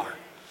really are.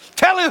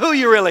 Tell him who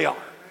you really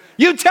are.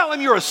 You tell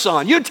him you're a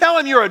son. You tell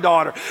him you're a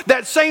daughter.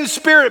 That same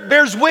Spirit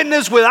bears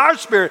witness with our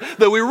spirit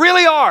that we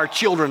really are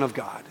children of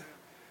God.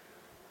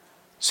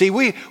 See,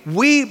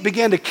 we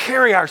begin to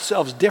carry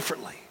ourselves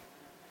differently.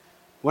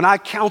 When I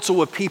counsel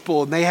with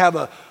people and they have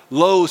a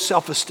low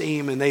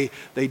self-esteem and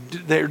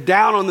they're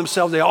down on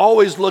themselves, they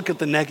always look at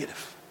the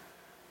negative.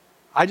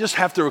 I just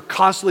have to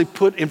constantly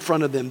put in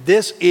front of them,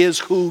 this is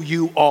who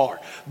you are.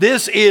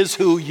 This is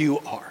who you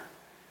are.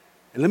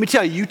 And let me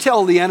tell you, you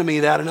tell the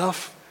enemy that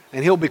enough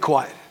and he'll be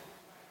quiet.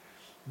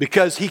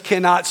 Because he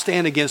cannot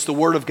stand against the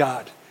Word of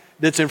God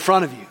that's in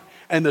front of you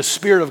and the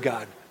Spirit of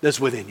God that's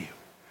within you.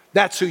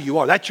 That's who you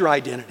are. That's your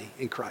identity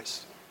in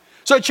Christ.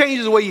 So it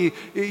changes the way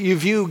you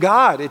view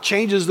God. It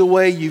changes the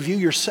way you view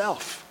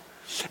yourself.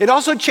 It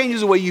also changes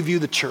the way you view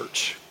the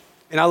church.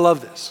 And I love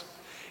this.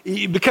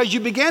 Because you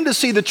begin to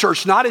see the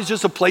church not as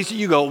just a place that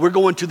you go, we're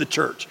going to the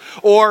church,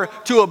 or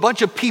to a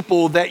bunch of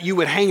people that you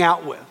would hang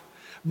out with.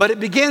 But you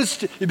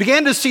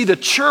begin to see the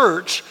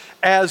church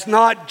as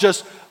not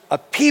just a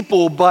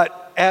people,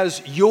 but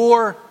as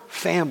your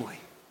family.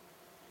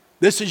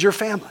 This is your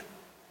family.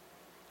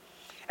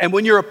 And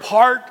when you're a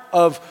part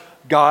of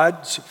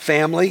God's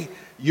family,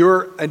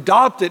 you're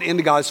adopted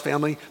into God's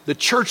family, the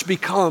church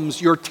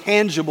becomes your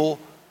tangible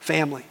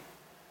family.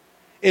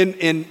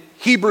 In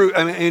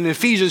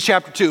Ephesians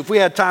chapter 2, if we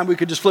had time, we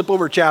could just flip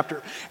over a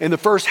chapter. In the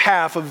first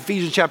half of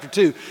Ephesians chapter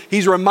 2,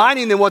 he's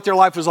reminding them what their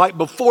life was like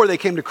before they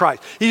came to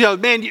Christ. He goes,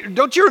 man,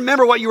 don't you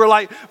remember what you were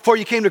like before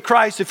you came to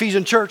Christ,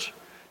 Ephesian church?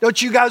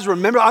 Don't you guys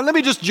remember? Let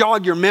me just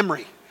jog your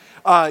memory.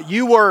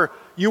 You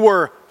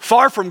were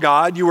far from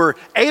God. You were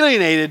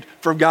alienated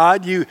from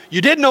God. You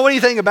didn't know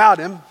anything about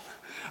him.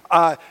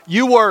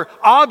 You were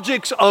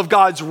objects of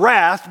God's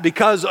wrath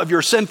because of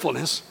your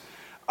sinfulness.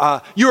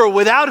 You are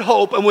without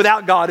hope and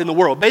without God in the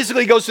world.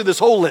 Basically, he goes through this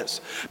whole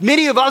list.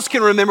 Many of us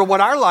can remember what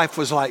our life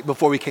was like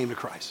before we came to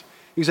Christ.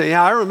 You say,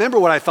 yeah, I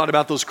remember what I thought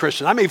about those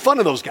Christians. I made fun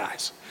of those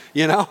guys.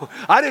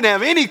 I didn't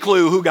have any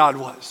clue who God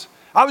was.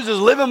 I was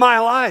just living my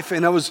life,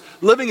 and I was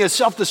living a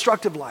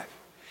self-destructive life.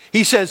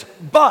 He says,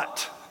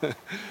 but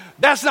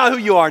that's not who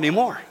you are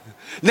anymore.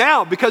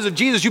 Now, because of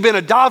Jesus, you've been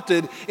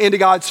adopted into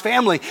God's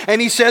family. And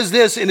he says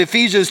this in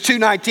Ephesians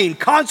 2:19,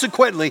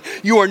 consequently,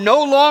 you are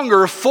no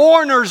longer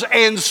foreigners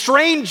and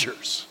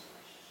strangers,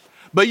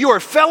 but you are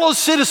fellow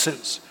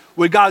citizens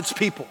with God's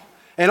people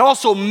and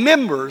also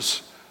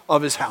members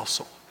of his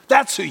household.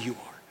 That's who you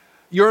are.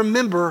 You're a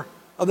member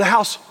of the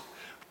household.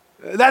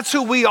 That's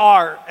who we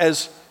are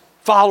as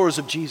followers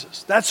of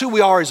Jesus. That's who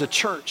we are as a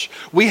church.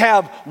 We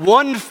have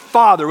one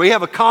Father. We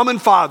have a common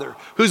Father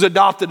who's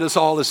adopted us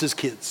all as his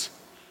kids.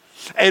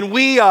 And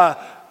we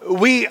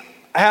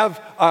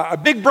have a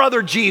big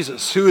brother,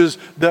 Jesus, who is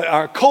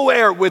our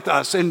co-heir with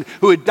us and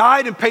who had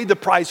died and paid the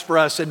price for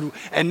us. And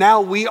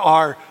now we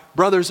are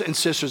brothers and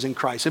sisters in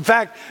Christ. In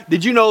fact,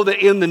 did you know that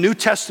in the New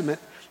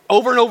Testament,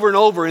 over and over and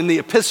over in the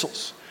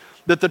epistles,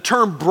 that the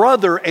term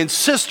brother and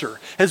sister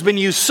has been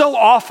used so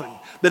often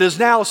that is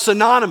now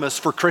synonymous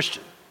for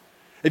Christian?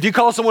 If you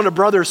call someone a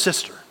brother or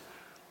sister,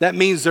 that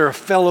means they're a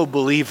fellow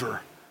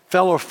believer,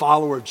 fellow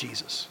follower of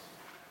Jesus.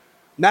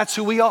 And that's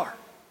who we are.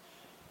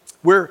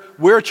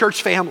 We're a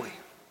church family.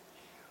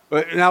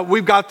 Now,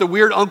 we've got the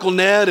weird Uncle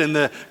Ned and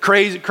the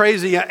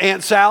crazy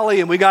Aunt Sally,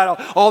 and we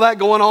got all that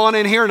going on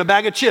in here and a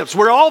bag of chips.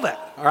 We're all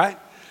that, all right?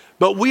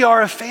 But we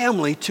are a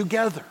family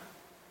together.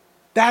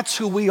 That's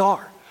who we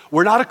are.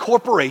 We're not a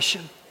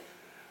corporation.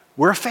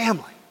 We're a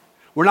family.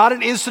 We're not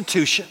an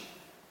institution.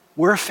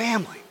 We're a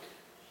family.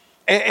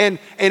 And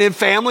in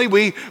family,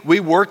 we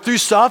work through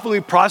stuff, and we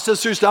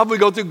process through stuff. We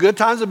go through good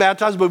times and bad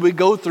times, but we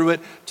go through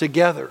it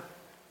together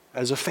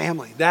as a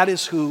family. That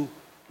is who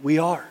we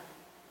are.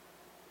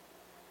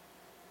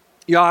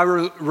 I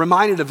was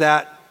reminded of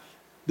that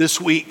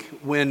this week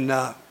when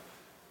I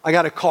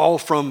got a call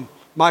from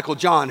Michael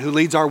John, who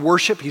leads our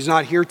worship. He's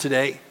not here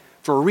today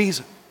for a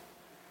reason.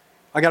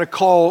 I got a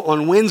call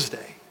on Wednesday,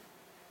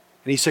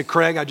 and he said,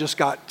 Craig, I just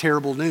got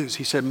terrible news.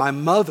 He said, my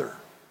mother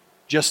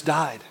just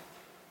died.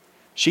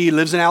 She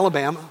lives in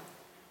Alabama,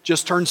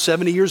 just turned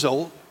 70 years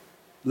old,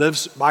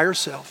 lives by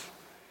herself,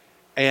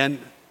 and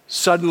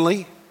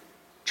suddenly,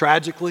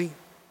 tragically,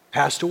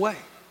 passed away.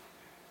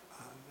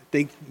 I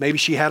think maybe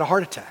she had a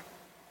heart attack.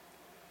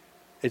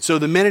 And so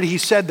the minute he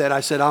said that, I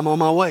said, I'm on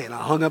my way. And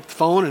I hung up the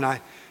phone and I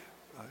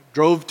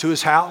drove to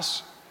his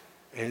house.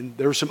 And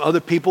there were some other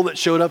people that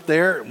showed up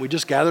there, and we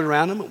just gathered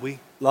around him, and we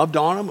loved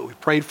on him, and we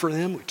prayed for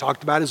him. We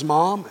talked about his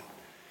mom.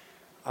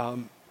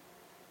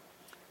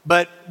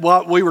 But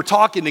while we were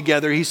talking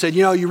together, he said,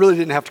 you really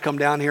didn't have to come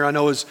down here. I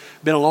know it's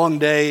been a long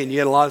day and you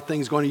had a lot of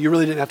things going on. You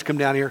really didn't have to come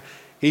down here.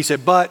 He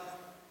said, but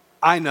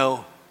I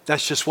know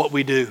that's just what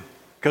we do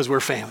because we're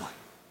family.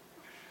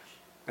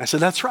 I said,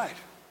 that's right.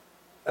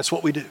 That's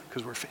what we do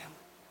because we're family.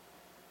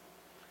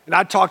 And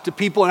I talked to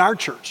people in our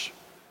church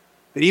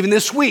that even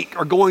this week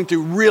are going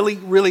through really,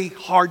 really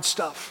hard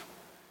stuff.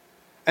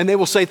 And they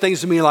will say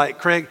things to me like,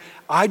 Craig,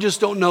 I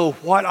just don't know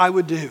what I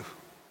would do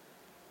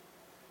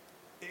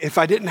if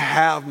I didn't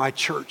have my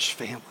church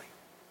family.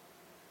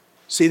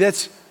 See,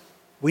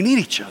 we need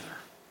each other.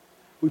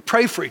 We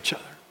pray for each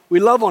other. We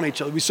love on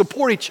each other. We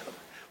support each other.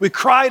 We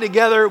cry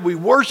together. We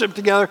worship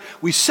together.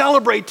 We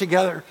celebrate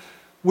together.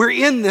 We're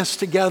in this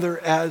together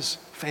as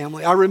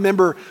family. I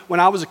remember when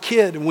I was a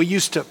kid and we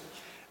used to,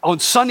 on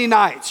Sunday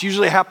nights,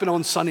 usually happened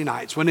on Sunday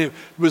nights when it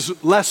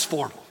was less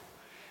formal.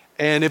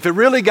 And if it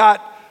really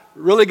got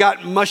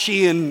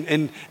mushy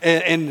and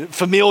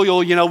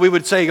familial, we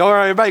would say, all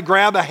right, everybody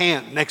grab a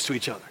hand next to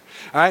each other.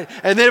 All right.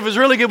 And then if it was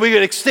really good, we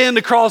could extend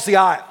across the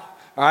aisle.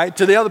 All right,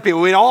 to the other people.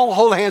 We'd all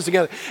hold hands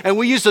together. And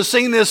we used to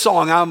sing this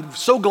song, I'm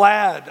so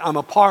glad I'm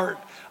a part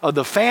of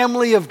the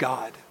family of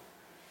God.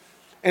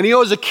 And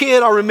as a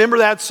kid, I remember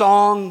that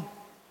song.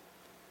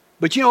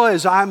 But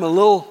as I'm a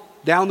little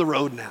down the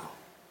road now,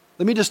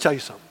 let me just tell you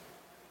something.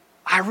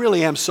 I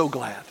really am so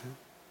glad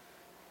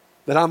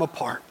that I'm a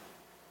part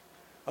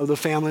of the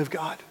family of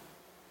God.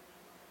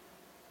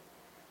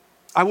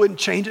 I wouldn't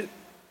change it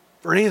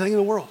for anything in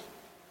the world.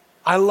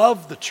 I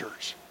love the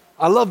church.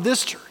 I love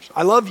this church.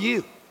 I love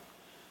you.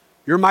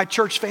 You're my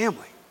church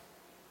family.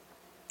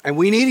 And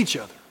we need each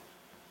other.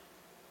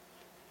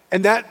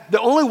 And the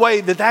only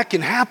way that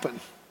can happen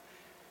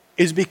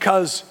is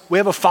because we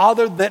have a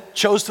Father that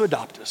chose to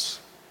adopt us.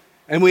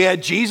 And we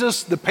had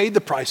Jesus that paid the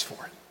price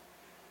for it.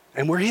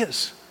 And we're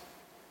his.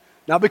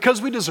 Not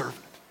because we deserve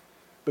it,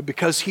 but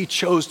because he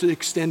chose to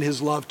extend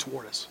his love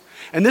toward us.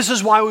 And this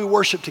is why we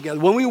worship together.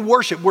 When we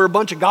worship, we're a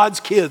bunch of God's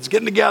kids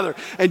getting together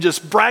and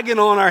just bragging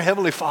on our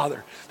Heavenly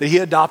Father that he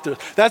adopted us.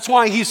 That's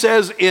why he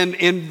says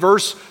in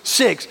verse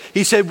 6,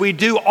 he said, we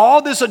do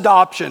all this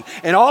adoption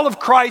and all of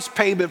Christ's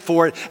payment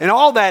for it, and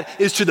all that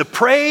is to the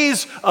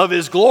praise of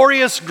his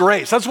glorious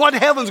grace. That's what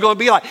heaven's going to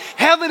be like.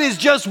 Heaven is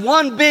just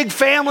one big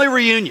family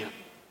reunion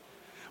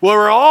where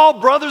we're all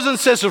brothers and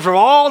sisters from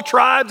all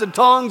tribes and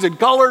tongues and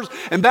colors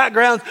and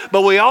backgrounds,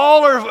 but we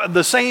all are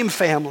the same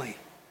family.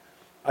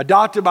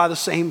 Adopted by the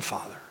same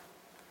Father.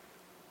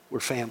 We're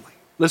family.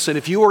 Listen,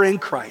 if you are in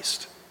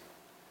Christ,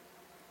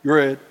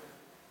 you're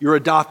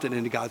adopted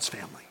into God's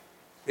family.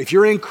 If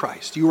you're in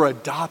Christ, you are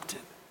adopted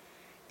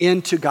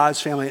into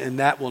God's family, and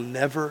that will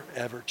never,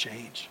 ever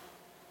change.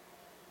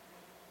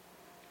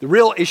 The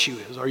real issue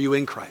is, are you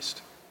in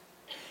Christ?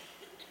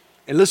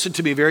 And listen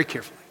to me very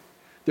carefully.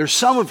 There's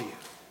some of you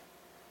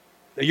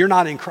that you're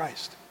not in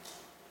Christ.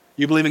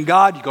 You believe in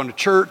God, you go to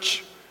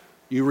church,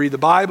 you read the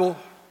Bible,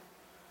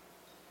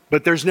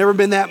 but there's never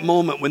been that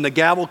moment when the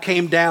gavel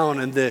came down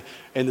and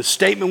the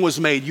statement was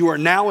made, you are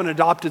now an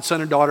adopted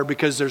son or daughter,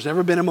 because there's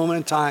never been a moment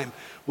in time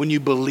when you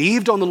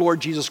believed on the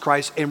Lord Jesus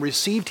Christ and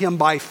received him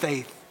by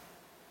faith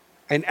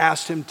and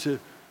asked him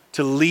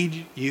to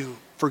lead you,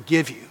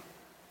 forgive you,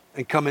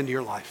 and come into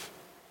your life.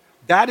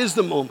 That is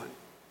the moment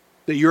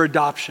that your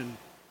adoption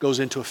goes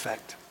into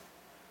effect.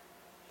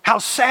 How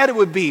sad it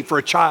would be for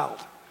a child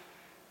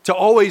to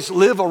always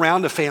live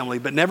around a family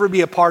but never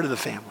be a part of the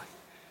family,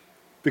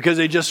 because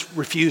they just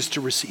refuse to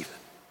receive it.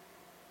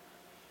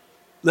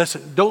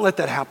 Listen, don't let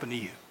that happen to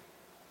you.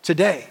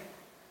 Today,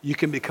 you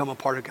can become a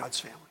part of God's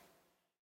family.